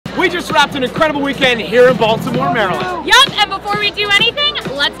We just wrapped an incredible weekend here in Baltimore, Maryland. Yup, and before we do anything,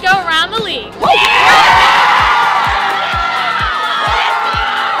 let's go around the league.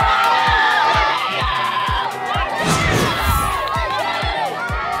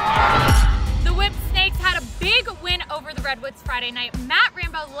 The Whip Snakes had a big win over the Redwoods Friday night. Matt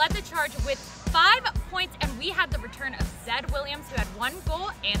Rambo led the charge with 5 points, and we had the return of Zed Williams, who had 1 goal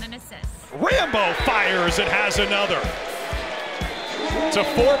and an assist. Rambo fires and has another. It's a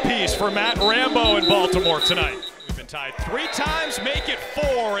 4-piece for Matt Rambo in Baltimore tonight. We've been tied 3 times, make it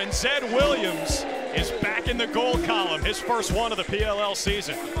 4, and Zed Williams is back in the goal column, his first one of the PLL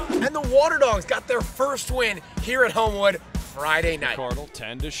season. And the Water Dogs got their first win here at Homewood Friday night. Cardinal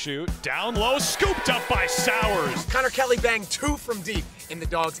 10 to shoot, down low, scooped up by Sowers. Connor Kelly banged 2 from deep in the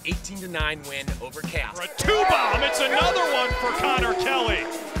Dogs' 18-9 win over Chaos. For a 2-bomb, it's another one for Connor Kelly.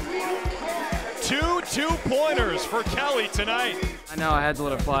 2 2-pointers for Kelly tonight. I know I had to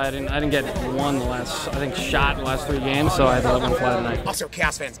let it fly. I didn't get one the last, shot in the last 3 games, so I had to let one fly tonight. Also,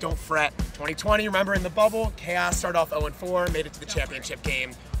 Chaos fans, don't fret. 2020, remember in the bubble, Chaos started off 0-4, made it to the championship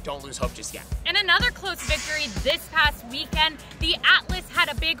game. Don't lose hope just yet. And another close victory this past weekend. The Atlas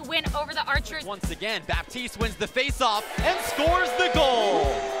had a big win over the Archers. Once again, Baptiste wins the face-off and scores the goal.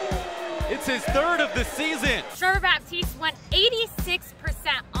 It's his 3rd of the season. Trevor Baptiste went 86%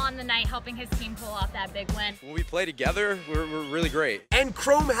 on the night, helping his team pull off that big win. When we play together, we're really great. And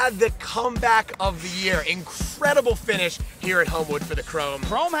Chrome had the comeback of the year. Incredible finish here at Homewood for the Chrome.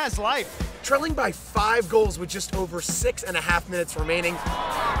 Chrome has life. Trailing by 5 goals with just over 6.5 minutes remaining.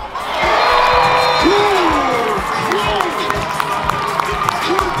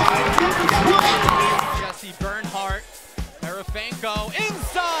 Jesse Bernhardt, Tarafenko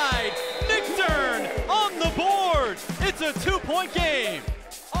inside, Nickturn on the board. It's a 2-point game.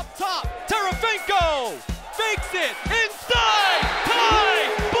 Up top, Tarafenko fakes it inside, tie,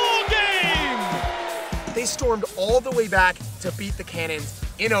 ball game. They stormed all the way back to beat the Cannons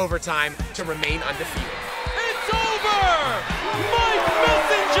in overtime to remain undefeated. It's over! Mike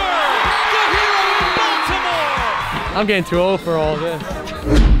Messenger, the hero in Baltimore! I'm getting too old for all this.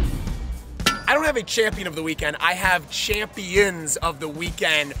 I don't have a champion of the weekend. I have champions of the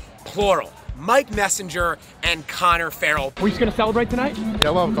weekend, plural. Mike Messenger and Connor Farrell. We're just gonna celebrate tonight?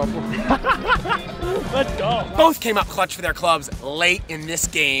 Yeah, we'll have a couple. Let's go. Both came up clutch for their clubs late in this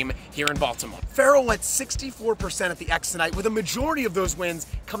game here in Baltimore. Farrell went 64% at the X tonight, with a majority of those wins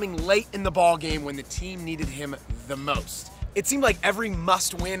coming late in the ball game when the team needed him the most. It seemed like every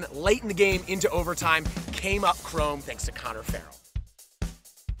must-win late in the game into overtime came up Chrome thanks to Connor Farrell.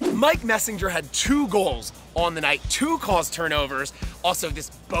 Mike Messenger had 2 goals on the night, 2 caused turnovers. Also,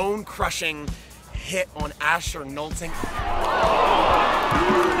 this bone-crushing hit on Asher Knowlton.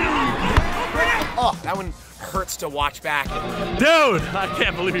 Oh, that one hurts to watch back. Dude, I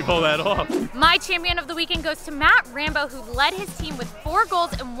can't believe he pulled that off. My champion of the weekend goes to Matt Rambo, who led his team with 4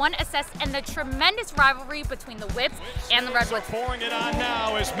 goals and 1 assist in the tremendous rivalry between the Whips and the Redwoods. Pouring it on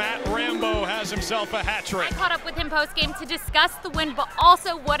now as Matt Rambo has himself a hat trick. I caught up with him post-game to discuss the win, but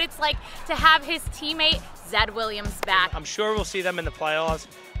also what it's like to have his teammate Zed Williams back. I'm sure we'll see them in the playoffs.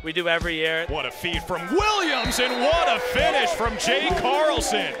 We do every year. What a feed from Williams, and what a finish from Jay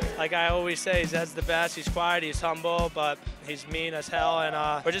Carlson. Like I always say, Zed's the best. He's quiet, he's humble, but he's mean as hell, and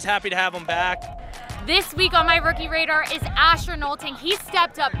we're just happy to have him back. This week on my rookie radar is Asher Knowlton. He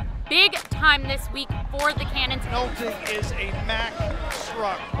stepped up big time this week for the Cannons. Knowlton is a Mac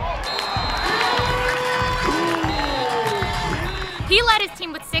truck. He led his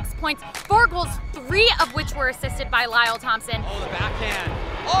team with 6 points, 4 goals, 3 of which were assisted by Lyle Thompson. Oh, the backhand.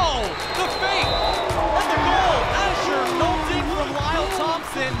 Oh, the fake. And the goal. Asher Knowlton from Lyle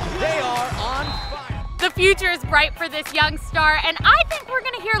Thompson. They are on fire. The future is bright for this young star, and I think we're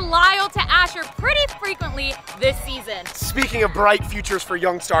going to hear Lyle to Asher pretty frequently this season. Speaking of bright futures for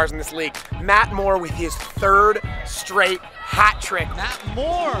young stars in this league, Matt Moore with his 3rd straight hat trick. Matt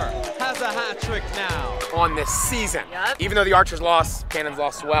Moore has a hat trick now on this season. Yep. Even though the Archers lost, Cannons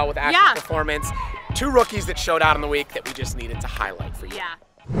lost well with Asher's performance. 2 rookies that showed out in the week that we just needed to highlight for you. Yeah.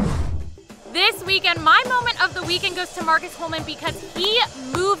 This weekend, my moment of the weekend goes to Marcus Holman because he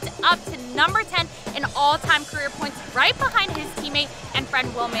moved up to number 10 in all-time career points, right behind his teammate and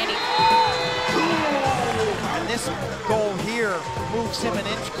friend Will Manning. And this goal here moves him an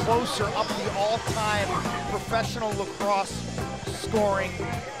inch closer up the all-time professional lacrosse scoring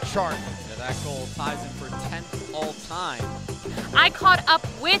chart. That goal ties him for 10th all-time. I caught up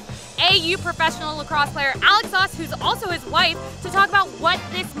with AU professional lacrosse player Alex Voss, who's also his wife, to talk about what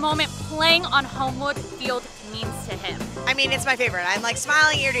this moment playing on Homewood Field means to him. I mean, it's my favorite. I'm like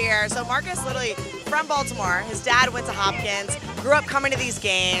smiling ear to ear. So Marcus literally from Baltimore. His dad went to Hopkins, grew up coming to these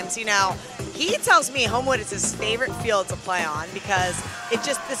games. You know, he tells me Homewood is his favorite field to play on because it's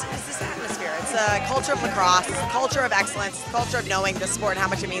this atmosphere. It's a culture of lacrosse, it's a culture of excellence, it's a culture of knowing the sport and how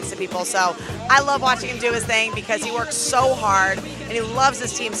much it means to people. So I love watching him do his thing because he works so hard and he loves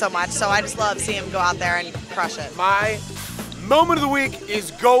his team so much. So I just love seeing him go out there and crush it. My moment of the week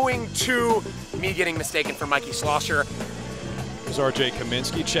is going to me getting mistaken for Mikey Schlosser. There's RJ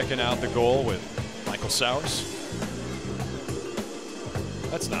Kaminsky checking out the goal with Michael Sowers.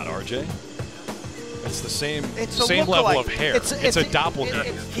 That's not RJ. It's the same level of hair. It's a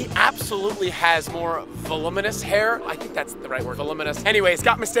doppelganger. He absolutely has more voluminous hair. I think that's the right word, voluminous. Anyways,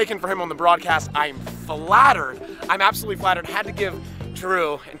 got mistaken for him on the broadcast. I'm flattered. I'm absolutely flattered. Had to give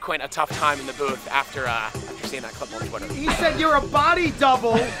Drew and Quinn a tough time in the booth after seeing that clip on Twitter. He said you're a body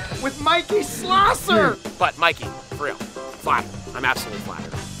double with Mikey Schlosser. But Mikey, for real, flattered. I'm absolutely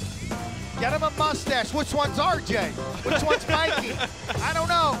flattered. Get him a mustache. Which one's RJ? Which one's Mikey? I don't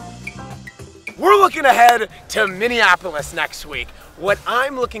know. We're looking ahead to Minneapolis next week. What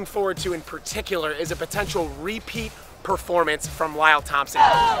I'm looking forward to in particular is a potential repeat performance from Lyle Thompson. You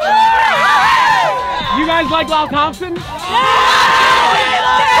guys like Lyle Thompson? We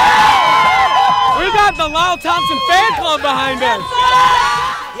got the Lyle Thompson fan club behind us.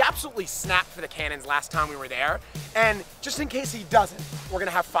 He absolutely snapped for the Cannons last time we were there, and just in case he doesn't, we're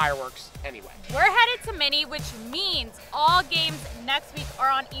gonna have fireworks anyway. We're headed to Mini, which means all games next week are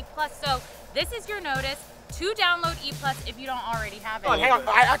on E+, so this is your notice to download E+ if you don't already have it. Oh, hang on,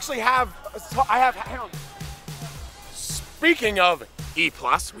 I actually have, hang on. Speaking of E+,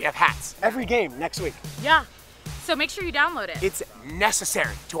 we have hats every game next week. Yeah, so make sure you download it. It's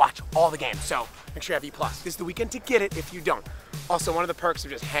necessary to watch all the games, so make sure you have E+. This is the weekend to get it if you don't. Also, one of the perks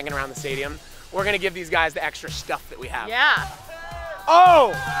of just hanging around the stadium, we're gonna give these guys the extra stuff that we have. Yeah.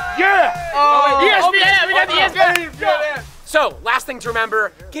 Oh, yeah! Oh, ESPN, we got the ESPN. Yeah. So, last thing to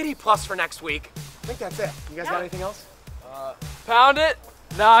remember, get E+ for next week. I think that's it. You guys got anything else? Pound it.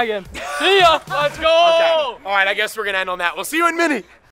 Noggin. See ya. Let's go. Okay. All right, I guess we're gonna end on that. We'll see you in Mini.